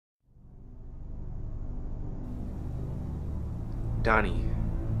Donnie,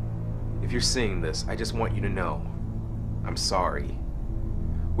 if you're seeing this, I just want you to know, I'm sorry.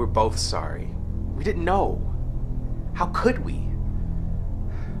 We're both sorry. We didn't know. How could we?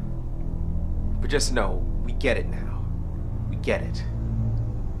 But just know, we get it now. We get it.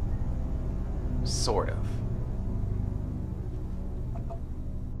 Sort of.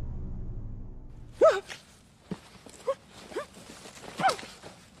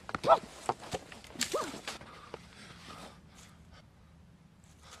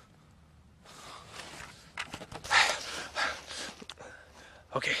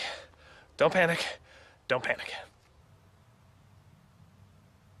 Okay, don't panic. Don't panic.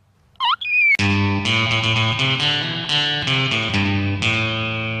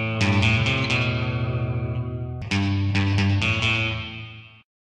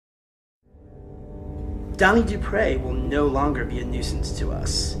 Donnie Dupre will no longer be a nuisance to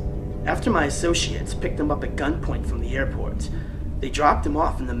us. After my associates picked him up at gunpoint from the airport, they dropped him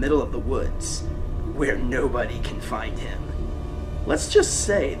off in the middle of the woods, where nobody can find him. Let's just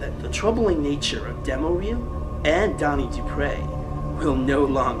say that the troubling nature of Demo Reel and Donnie Dupre will no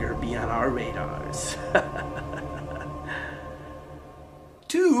longer be on our radars.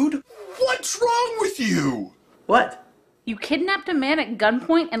 Dude, what's wrong with you? What? You kidnapped a man at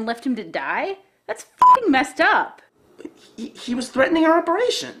gunpoint and left him to die? That's f***ing messed up. He was threatening our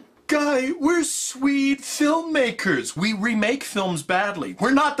operation. Guy, we're sweet filmmakers. We remake films badly.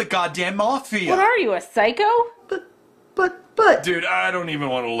 We're not the goddamn mafia. What are you, a psycho? But... Dude, I don't even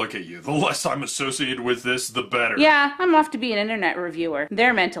want to look at you. The less I'm associated with this, the better. Yeah, I'm off to be an internet reviewer.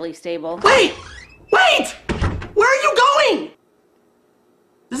 They're mentally stable. Wait! Wait! Where are you going?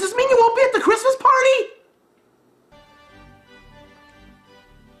 Does this mean you won't be at the Christmas party?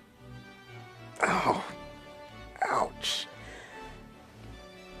 Oh. Ouch.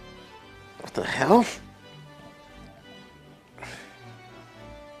 What the hell?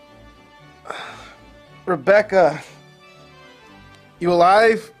 Rebecca, you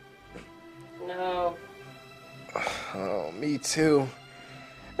alive? No. Oh, me too.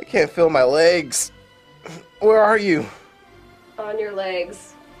 I can't feel my legs. Where are you? On your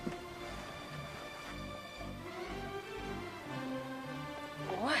legs.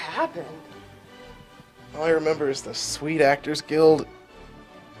 What happened? All I remember is the Sweet Actors Guild,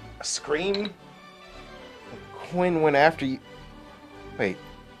 a scream, and Quinn went after you. Wait,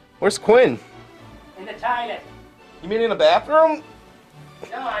 where's Quinn? In the toilet. You mean in the bathroom?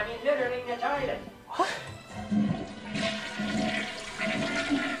 No, I mean literally in the toilet. What?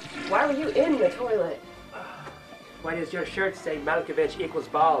 Why were you in the toilet? Why does your shirt say Malkovich equals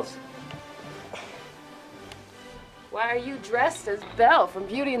balls? Why are you dressed as Belle from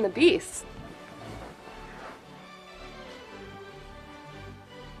Beauty and the Beast?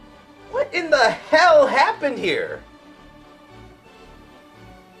 What in the hell happened here?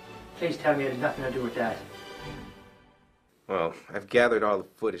 Please tell me it has nothing to do with that. Well, I've gathered all the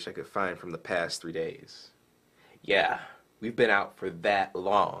footage I could find from the past 3 days. Yeah, we've been out for that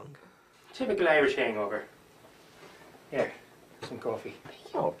long. Typical Irish hangover. Here, some coffee.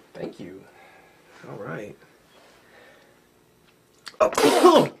 Oh, thank you. All right.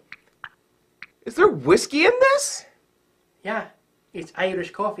 Oh. Is there whiskey in this? Yeah, it's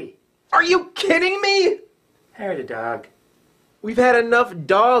Irish coffee. Are you kidding me? Hire the dog. We've had enough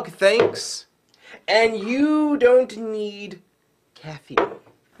dog, thanks. And you don't need caffeine. All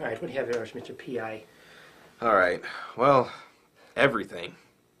right, what do you have there, Mr. P.I.? All right, well, everything.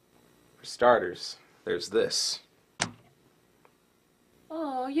 For starters, there's this.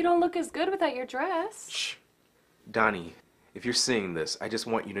 Oh, you don't look as good without your dress. Shh. Donnie, if you're seeing this, I just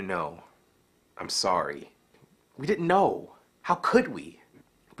want you to know, I'm sorry. We didn't know. How could we?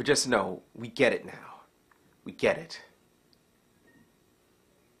 But just know, we get it now. We get it.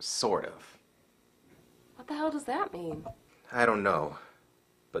 Sort of. What the hell does that mean? I don't know.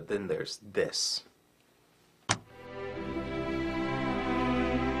 But then there's this.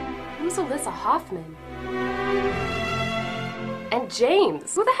 Who's Alyssa Hoffman? And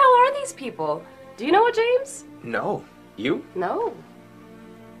James. Who the hell are these people? Do you know a James? No. You? No.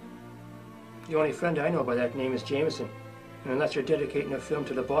 The only friend I know by that name is Jameson. And unless you're dedicating a film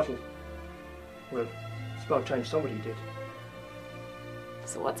to the bottle, well, it's about time somebody did.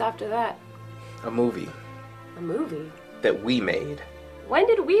 So what's after that? A movie. A movie? That we made. When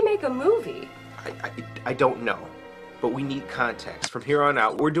did we make a movie? I don't know. But we need context. From here on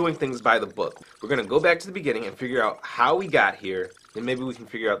out, we're doing things by the book. We're going to go back to the beginning and figure out how we got here. Then maybe we can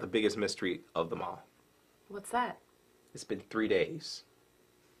figure out the biggest mystery of them all. What's that? It's been 3 days.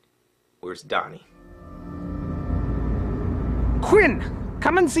 Where's Donnie? Quinn,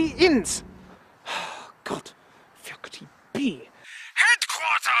 come and see Inns. God, where could he be?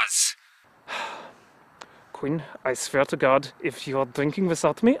 quarters! Quinn, I swear to God, if you're drinking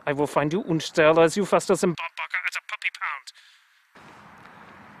without me, I will find you and sterilize you faster than Bumbucker at a puppy pound.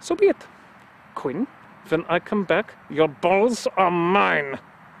 So be it. Quinn, when I come back, your balls are mine.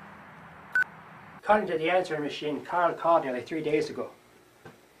 According to the answering machine, Carl called nearly 3 days ago.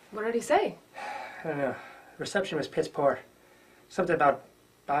 What did he say? I don't know. Reception was piss poor. Something about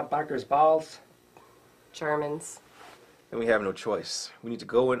Bob Barker's balls. Germans. Then we have no choice. We need to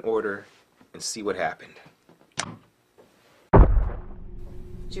go in order and see what happened.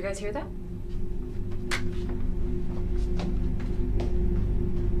 Did you guys hear that?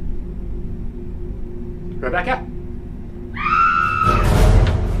 Rebecca?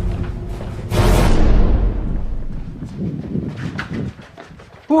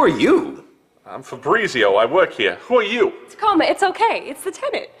 Who are you? I'm Fabrizio. I work here. Who are you? Tacoma, it's okay. It's the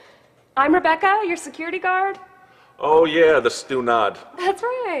tenant. I'm Rebecca, your security guard. Oh, yeah, the stew nod. That's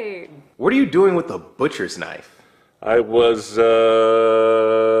right. What are you doing with a butcher's knife? I was,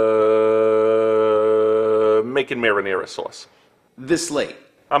 making marinara sauce. This late?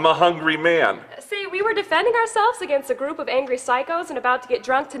 I'm a hungry man. See, we were defending ourselves against a group of angry psychos and about to get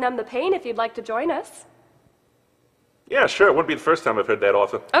drunk to numb the pain if you'd like to join us. Yeah, sure. It wouldn't be the first time I've heard that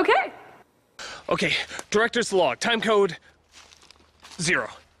offer. Okay. Okay, director's log, time code 0.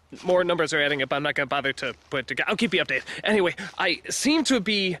 More numbers are adding up. I'm not going to bother to put it together. I'll keep you updated. Anyway, I seem to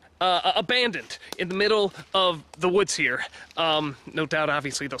be abandoned in the middle of the woods here. No doubt,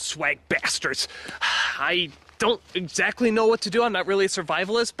 obviously, those swag bastards. I don't exactly know what to do. I'm not really a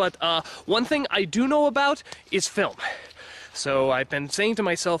survivalist, but one thing I do know about is film. So I've been saying to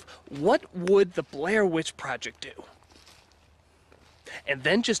myself, what would the Blair Witch Project do? And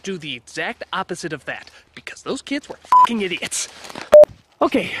then just do the exact opposite of that, because those kids were fucking idiots.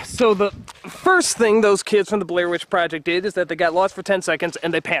 Okay, so the first thing those kids from the Blair Witch Project did is that they got lost for 10 seconds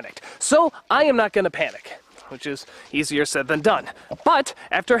and they panicked. So I am not going to panic, which is easier said than done. But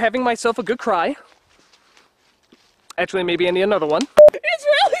after having myself a good cry, actually maybe I need another one. It's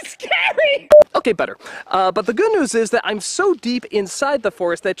really scary! Okay, better. But the good news is that I'm so deep inside the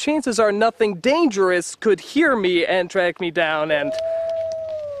forest that chances are nothing dangerous could hear me and track me down and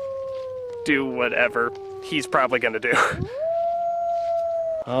do whatever he's probably going to do.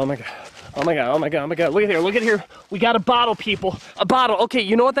 Oh my god. Oh my god, oh my god, oh my god. Look at here. We got a bottle, people. A bottle. Okay,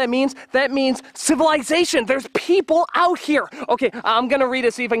 you know what that means? That means civilization. There's people out here. Okay, I'm gonna read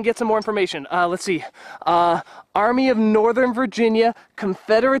it, see if I can get some more information. Let's see. Army of Northern Virginia,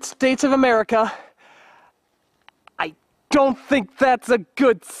 Confederate States of America. I don't think that's a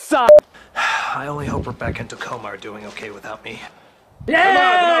good sign. I only hope Rebecca and Tacoma are doing okay without me.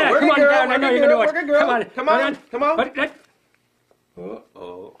 Yeah! Come on, girl, down. I know you're gonna do it. Come on. Come on, come on.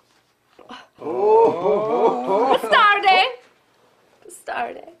 Oh.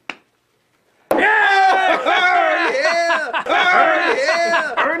 Started. Yeah!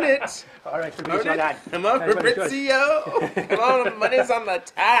 Earn it! All right, Fabrizio, lad. Come on, Fabrizio! Come on, the money's on the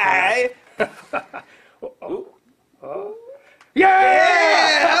tie!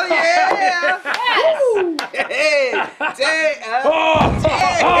 Yeah! Hell yeah! Hey!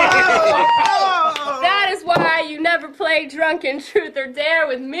 That is why you never play Drunken Truth or Dare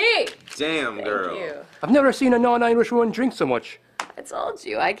with me. Damn, girl. Thank you. I've never seen a non-Irish woman drink so much. I told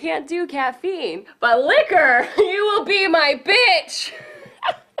you, I can't do caffeine. But liquor, you will be my bitch.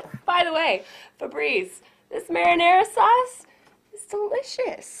 By the way, Fabrice, this marinara sauce is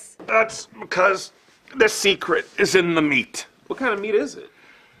delicious. That's because the secret is in the meat. What kind of meat is it?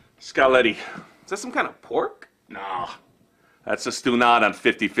 Scaletti. Is that some kind of pork? No. That's a stew nod on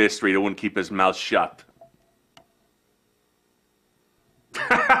 55th Street. It wouldn't keep his mouth shut.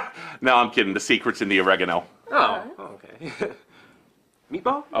 No, I'm kidding. The secret's in the oregano. Oh, okay.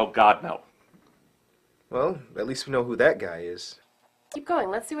 Meatball? Oh, God, no. Well, at least we know who that guy is. Keep going.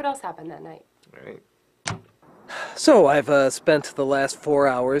 Let's see what else happened that night. All right. So I've spent the last 4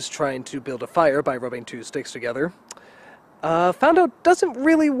 hours trying to build a fire by rubbing 2 sticks together. Found out it doesn't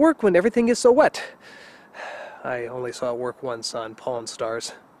really work when everything is so wet. I only saw it work once on Pawn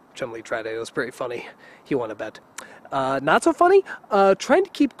Stars. Chumley tried it. It was pretty funny. He won a bet. Not so funny? Trying to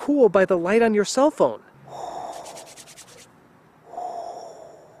keep cool by the light on your cell phone.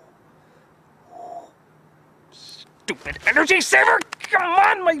 Stupid energy saver! Come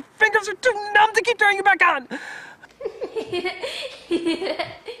on, my fingers are too numb to keep turning you back on!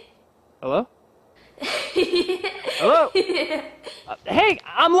 Hello? Hello? Hey,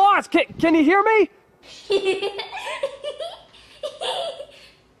 I'm lost! Can you hear me?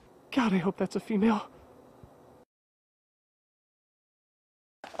 God, I hope that's a female.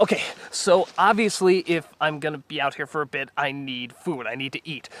 Okay, so obviously if I'm gonna be out here for a bit, I need food. I need to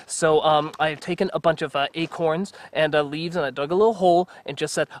eat. So I've taken a bunch of acorns and leaves, and I dug a little hole and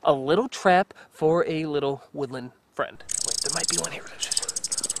just set a little trap for a little woodland friend. Wait, there might be one here.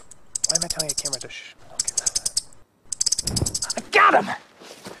 Why am I telling a camera to shh? Okay. I got him!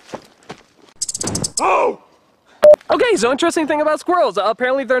 Oh! Okay, so interesting thing about squirrels.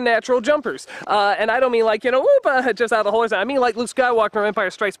 Apparently they're natural jumpers. And I don't mean like, whoop, just out of the hole. I mean like Luke Skywalker from Empire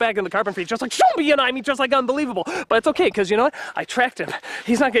Strikes Back in the carbon free, just like, show me, I mean, just like unbelievable. But it's okay, because you know what? I tracked him.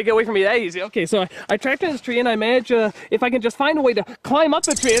 He's not going to get away from me that easy. Okay, so I tracked him in this tree, and I managed, if I can just find a way to climb up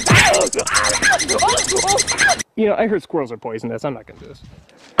the tree. I heard squirrels are poisonous. I'm not going to do this.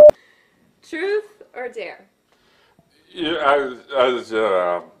 Truth or dare?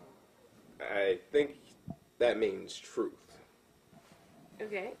 Yeah, I think that means truth.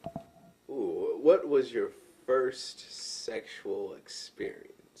 Okay. Ooh, what was your first sexual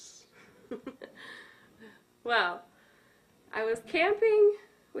experience? Well, I was camping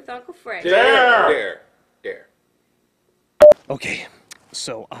with Uncle Frank. Dare. Okay,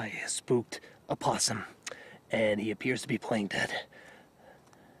 so I spooked a possum, and he appears to be playing dead.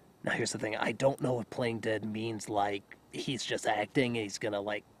 Now here's the thing, I don't know if playing dead means like he's just acting, he's gonna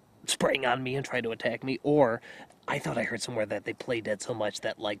like spring on me and try to attack me, or I thought I heard somewhere that they play dead so much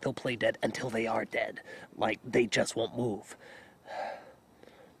that like they'll play dead until they are dead. Like they just won't move.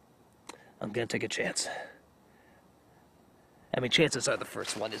 I'm gonna take a chance. I mean, chances are the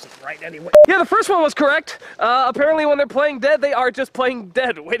first one isn't right anyway. Yeah, the first one was correct. Apparently when they're playing dead, they are just playing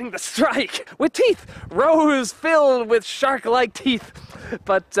dead, waiting to strike. With teeth! Rows filled with shark-like teeth.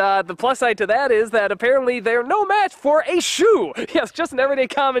 But the plus side to that is that apparently they're no match for a shoe. Yes, just an everyday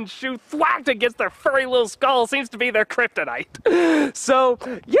common shoe thwacked against their furry little skull seems to be their kryptonite. So,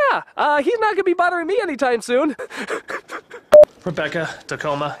 yeah, he's not gonna be bothering me anytime soon. Rebecca,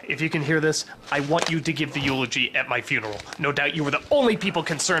 Tacoma, if you can hear this, I want you to give the eulogy at my funeral. No doubt you were the only people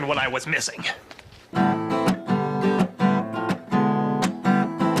concerned when I was missing. I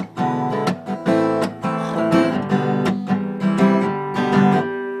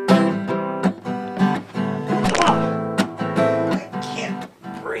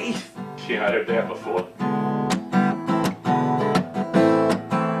can't breathe. She had her dad before.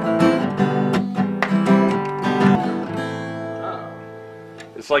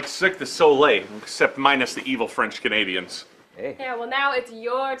 It's like Cirque du Soleil, except minus the evil French Canadians. Hey. Yeah, well now it's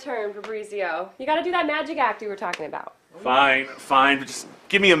your turn, Fabrizio. You gotta do that magic act you were talking about. Fine, but just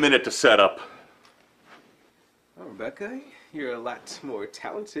give me a minute to set up. Oh, Rebecca, you're a lot more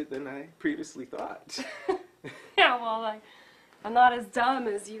talented than I previously thought. Yeah, well, I'm not as dumb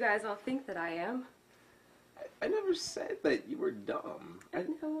as you guys all think that I am. I never said that you were dumb. I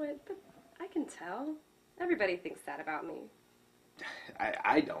know it, but I can tell. Everybody thinks that about me.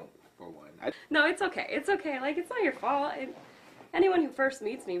 I don't, for one. No, it's okay. It's okay. Like, it's not your fault. Anyone who first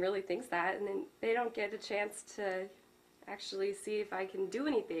meets me really thinks that, and then they don't get a chance to actually see if I can do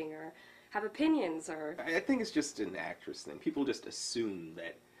anything or have opinions or... I think it's just an actress thing. People just assume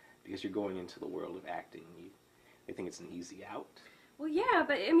that because you're going into the world of acting, they think it's an easy out. Well, yeah,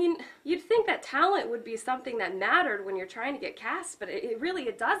 but I mean, you'd think that talent would be something that mattered when you're trying to get cast, but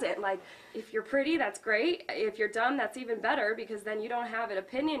it doesn't. Like, if you're pretty, that's great. If you're dumb, that's even better, because then you don't have an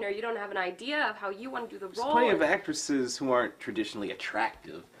opinion or you don't have an idea of how you want to do the role. There's plenty of actresses who aren't traditionally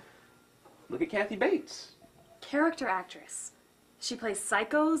attractive. Look at Kathy Bates. Character actress. She plays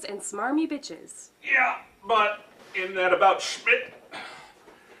psychos and smarmy bitches. Yeah, but in that about Schmidt,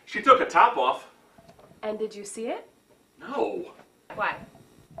 she took a top off. And did you see it? No, Why?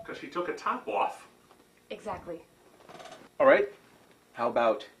 because she took a top off. Exactly. All right. How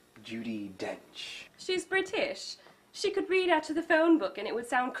about Judi Dench? She's British. She could read out of the phone book and it would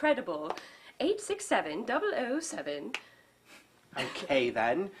sound credible. 867-007. Okay,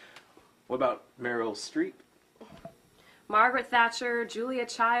 then. What about Meryl Streep? Margaret Thatcher, Julia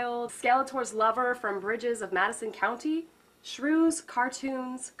Child, Skeletor's lover from Bridges of Madison County, shrews,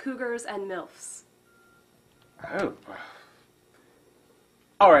 cartoons, cougars, and MILFs. Oh.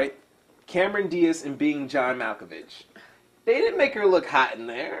 All right. Cameron Diaz and Being John Malkovich. They didn't make her look hot in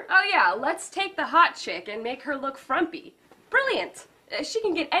there. Oh yeah, let's take the hot chick and make her look frumpy. Brilliant. She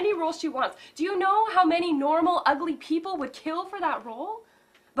can get any role she wants. Do you know how many normal, ugly people would kill for that role?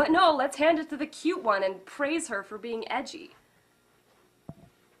 But no, let's hand it to the cute one and praise her for being edgy.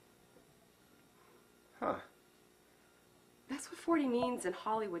 Huh. That's what 40 means in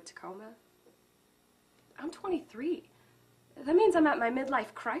Hollywood, Tacoma. I'm 23. That means I'm at my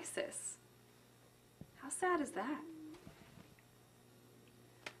midlife crisis. How sad is that?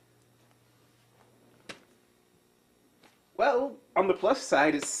 Well, on the plus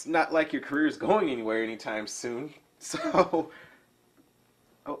side, it's not like your career's going anywhere anytime soon. So,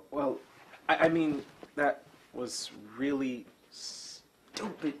 oh, well, I mean, that was really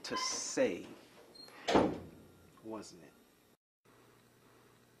stupid to say, wasn't it?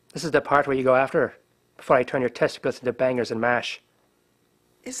 This is the part where you go after her, before I turn your testicles into bangers and mash.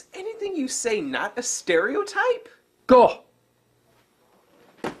 Is anything you say not a stereotype? Go!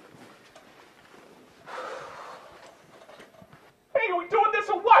 Hey, are we doing this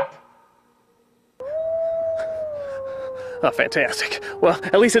or what? Oh, fantastic. Well,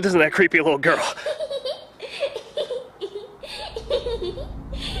 at least it isn't that creepy little girl.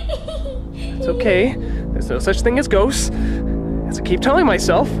 It's okay. There's no such thing as ghosts. As I keep telling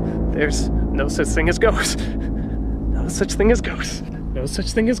myself, there's no such thing as ghosts. No such thing as ghosts. No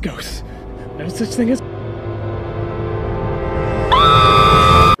such thing as ghosts. No such thing as...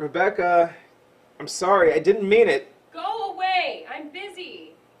 Rebecca, I'm sorry, I didn't mean it. Go away! I'm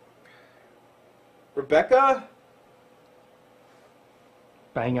busy. Rebecca?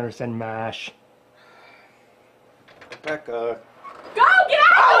 Bangers and mash. Rebecca. Go! Get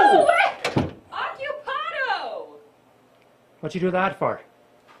out of the way! Occupado! What'd you do that for?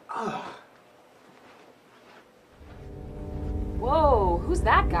 Whoa, who's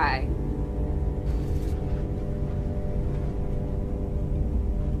that guy?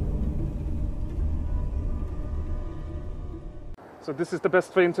 So this is the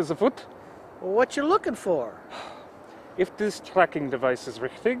best way into the foot? Well, what you looking for? If this tracking device is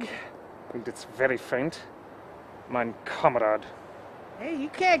richtig, and it's very faint, mein Kamerad. Hey, you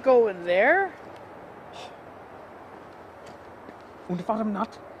can't go in there. Und warum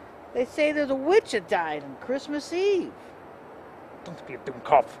not? They say there's a witch that died on Christmas Eve. Don't be a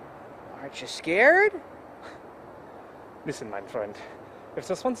Dummkopf. Aren't you scared? Listen, mein friend. If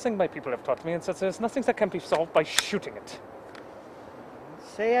there's one thing my people have taught me, it's that there's nothing that can be solved by shooting it.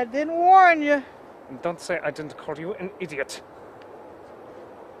 Say I didn't warn you. And don't say I didn't call you an idiot.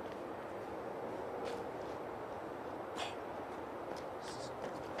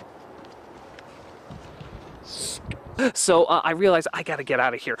 So I realized I gotta get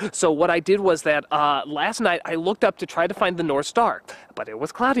out of here. So what I did was that last night I looked up to try to find the North Star, but it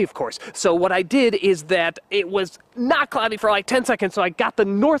was cloudy, of course. So what I did is that it was not cloudy for like 10 seconds, so I got the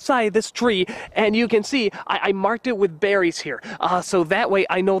north side of this tree, and you can see I marked it with berries here. So that way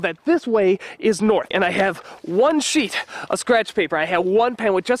I know that this way is north. And I have one sheet of scratch paper. I have one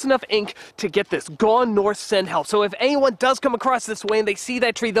pen with just enough ink to get this. Gone north, send help. So if anyone does come across this way and they see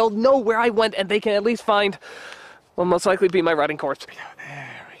that tree, they'll know where I went and they can at least find... will most likely be my rotting corpse.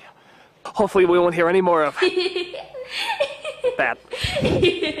 There we go. Hopefully we won't hear any more of that.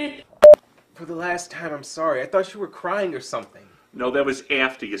 For the last time, I'm sorry. I thought you were crying or something. No, that was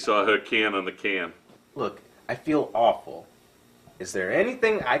after you saw her can on the can. Look, I feel awful. Is there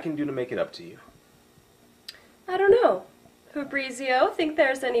anything I can do to make it up to you? I don't know. Fabrizio, think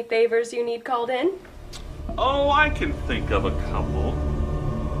there's any favors you need called in? Oh, I can think of a couple.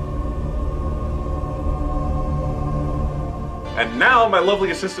 And now my lovely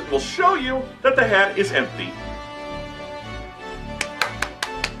assistant will show you that the hat is empty.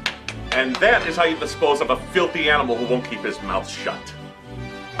 And that is how you dispose of a filthy animal who won't keep his mouth shut.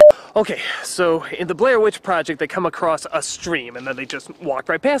 Okay, so in the Blair Witch Project, they come across a stream and then they just walk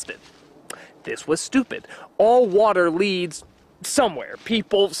right past it. This was stupid. All water leads somewhere.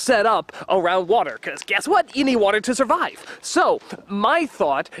 People set up around water, because guess what? You need water to survive. So, my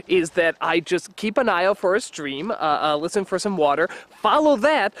thought is that I just keep an eye out for a stream, listen for some water, follow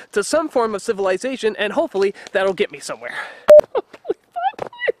that to some form of civilization, and hopefully that'll get me somewhere.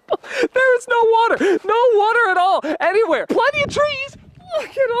 There is no water at all, anywhere. Plenty of trees.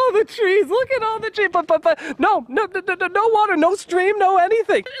 Look at all the trees. Look at all the trees. But no water, no stream, no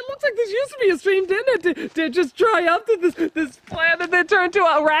anything. It looks like this used to be a stream, didn't it? Did it just dry up to this plant and then turn into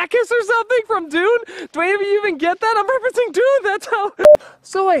Arrakis or something from Dune? Do any of you even get that? I'm referencing Dune. That's how.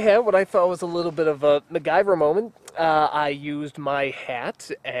 So I had what I thought was a little bit of a MacGyver moment. I used my hat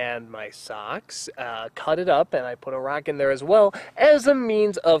and my socks, cut it up, and I put a rock in there as well as a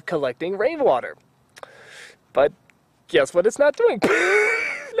means of collecting rainwater. But guess what it's not doing?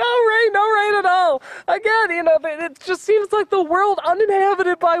 No rain at all. Again, you know, it just seems like the world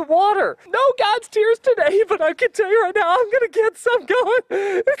uninhabited by water. No God's tears today, but I can tell you right now, I'm gonna get some going.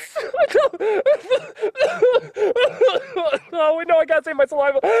 Oh, we know I gotta save my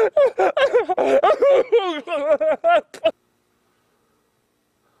saliva.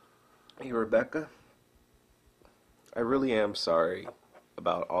 Hey, Rebecca. I really am sorry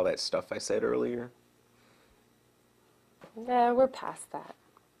about all that stuff I said earlier. Yeah, we're past that.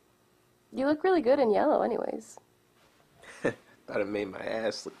 You look really good in yellow anyways. Thought it made my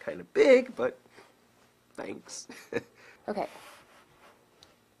ass look kind of big, but thanks. Okay.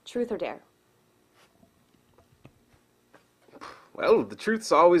 Truth or dare? Well, the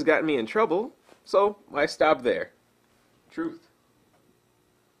truth's always gotten me in trouble, so why stop there? Truth.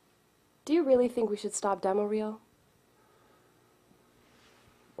 Do you really think we should stop demo reel?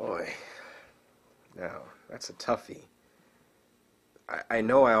 Boy, now, that's a toughie. I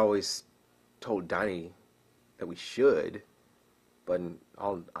know I always told Donnie that we should, but in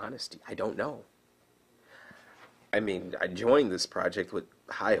all honesty, I don't know. I mean, I joined this project with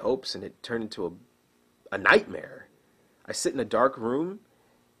high hopes, and it turned into a nightmare. I sit in a dark room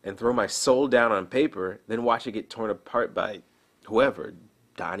and throw my soul down on paper, then watch it get torn apart by whoever,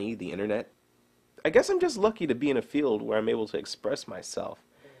 Donnie, the internet. I guess I'm just lucky to be in a field where I'm able to express myself.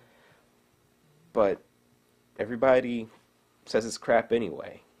 But everybody says it's crap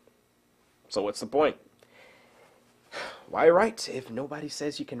anyway. So what's the point? Why write if nobody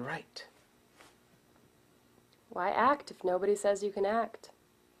says you can write? Why act if nobody says you can act?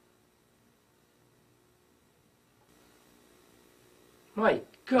 My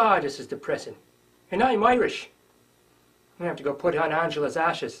God, this is depressing. And I'm Irish. I'm gonna have to go put on Angela's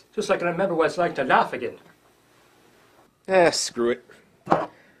ashes, just so I can remember what it's like to laugh again. Screw it.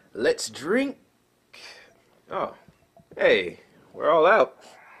 Let's drink. Oh, hey, we're all out.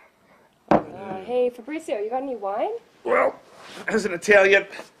 Hey, Fabrizio, you got any wine? Well, as an Italian,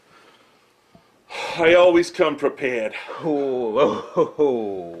 I always come prepared.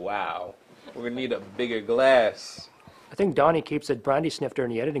 Oh, wow. We're gonna need a bigger glass. I think Donnie keeps that brandy snifter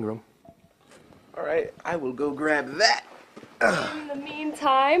in the editing room. All right, I will go grab that. In the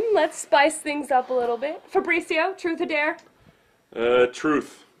meantime, let's spice things up a little bit. Fabrizio, truth or dare?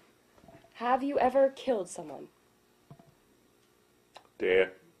 Truth. Have you ever killed someone?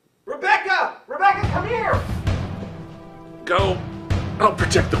 Dare. Rebecca! Rebecca, come here! Go. I'll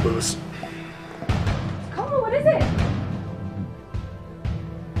protect the booze. Come on, what is it?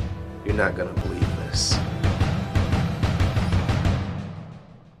 You're not gonna believe this.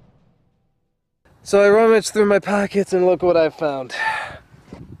 So I rummaged through my pockets and look what I found.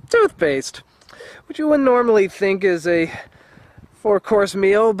 Toothpaste, which you wouldn't normally think is a 4-course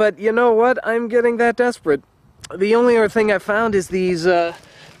meal, but you know what? I'm getting that desperate. The only other thing I found is these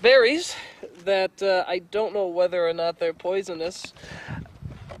berries that I don't know whether or not they're poisonous.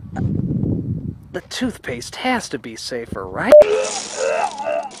 The toothpaste has to be safer, right?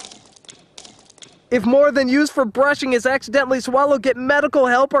 If more than used for brushing is accidentally swallowed, get medical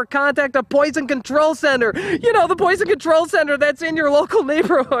help or contact a poison control center. You know, the poison control center that's in your local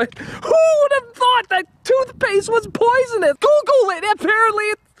neighborhood. Who would have thought that toothpaste was poisonous? Google it, apparently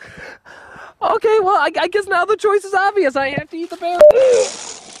it's... Okay, well, I guess now the choice is obvious. I have to eat the berry.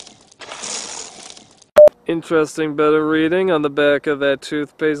 Interesting bit of reading on the back of that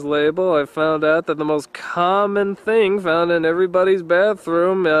toothpaste label. I found out that the most common thing found in everybody's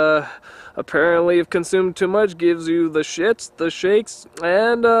bathroom, apparently if consumed too much, gives you the shits, the shakes,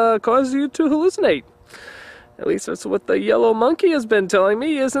 and causes you to hallucinate. At least that's what the yellow monkey has been telling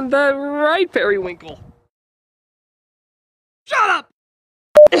me. Isn't that right, Periwinkle? Shut up!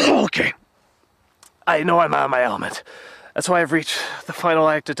 Okay. I know I'm out of my element. That's why I've reached the final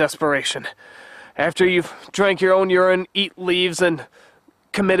act of desperation. After you've drank your own urine, eat leaves, and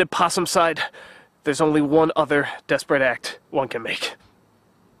committed possumcide, there's only one other desperate act one can make.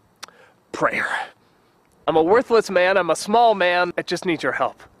 Prayer. I'm a worthless man, I'm a small man, I just need your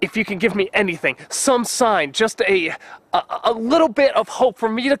help. If you can give me anything, some sign, just a little bit of hope for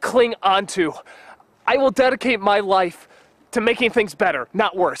me to cling onto, I will dedicate my life to making things better,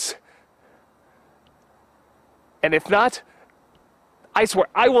 not worse. And if not, I swear,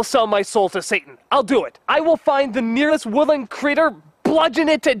 I will sell my soul to Satan. I'll do it. I will find the nearest woodland creature, bludgeon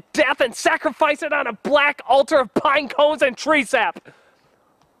it to death, and sacrifice it on a black altar of pine cones and tree sap.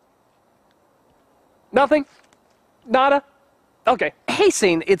 Nothing? Nada? Okay. Hey,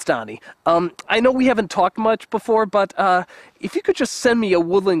 Sane, it's Donnie. I know we haven't talked much before, but if you could just send me a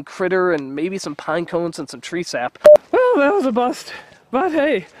woodland critter and maybe some pine cones and some tree sap. Well, that was a bust. But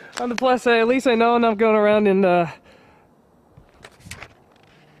hey, on the plus side, at least I know I'm not going around and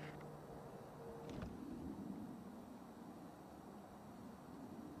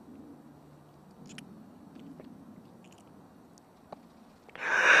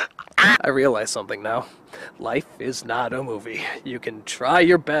I realize something now. Life is not a movie. You can try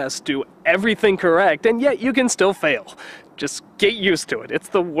your best, do everything correct, and yet you can still fail. Just get used to it. It's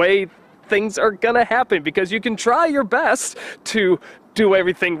the way things are gonna happen, because you can try your best to do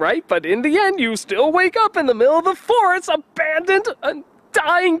everything right, but in the end you still wake up in the middle of the forest, abandoned and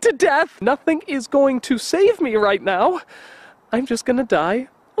dying to death. Nothing is going to save me right now. I'm just gonna die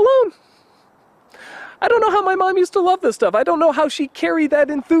alone. I don't know how my mom used to love this stuff. I don't know how she carried that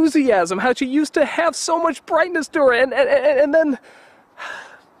enthusiasm, how she used to have so much brightness to her, and then...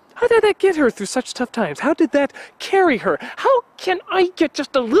 How did that get her through such tough times? How did that carry her? How can I get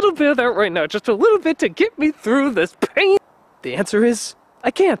just a little bit of that right now? Just a little bit to get me through this pain? The answer is,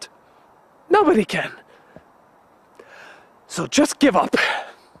 I can't. Nobody can. So just give up.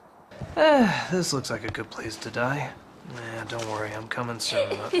 This looks like a good place to die. Nah, don't worry, I'm coming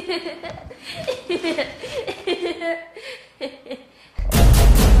soon.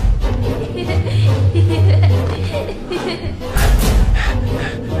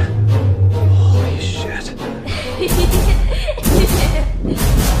 Holy shit.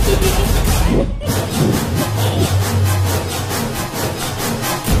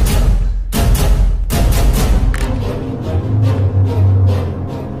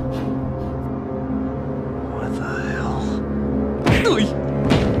 What the hell?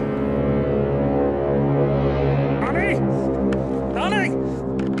 Danny! Danny!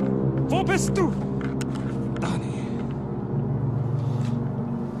 Wo bist du? Danny.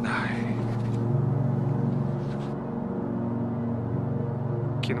 Nein.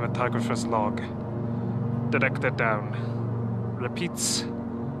 Cinematographer's log. Director down. Repeats.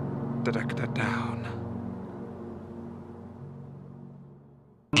 Director down.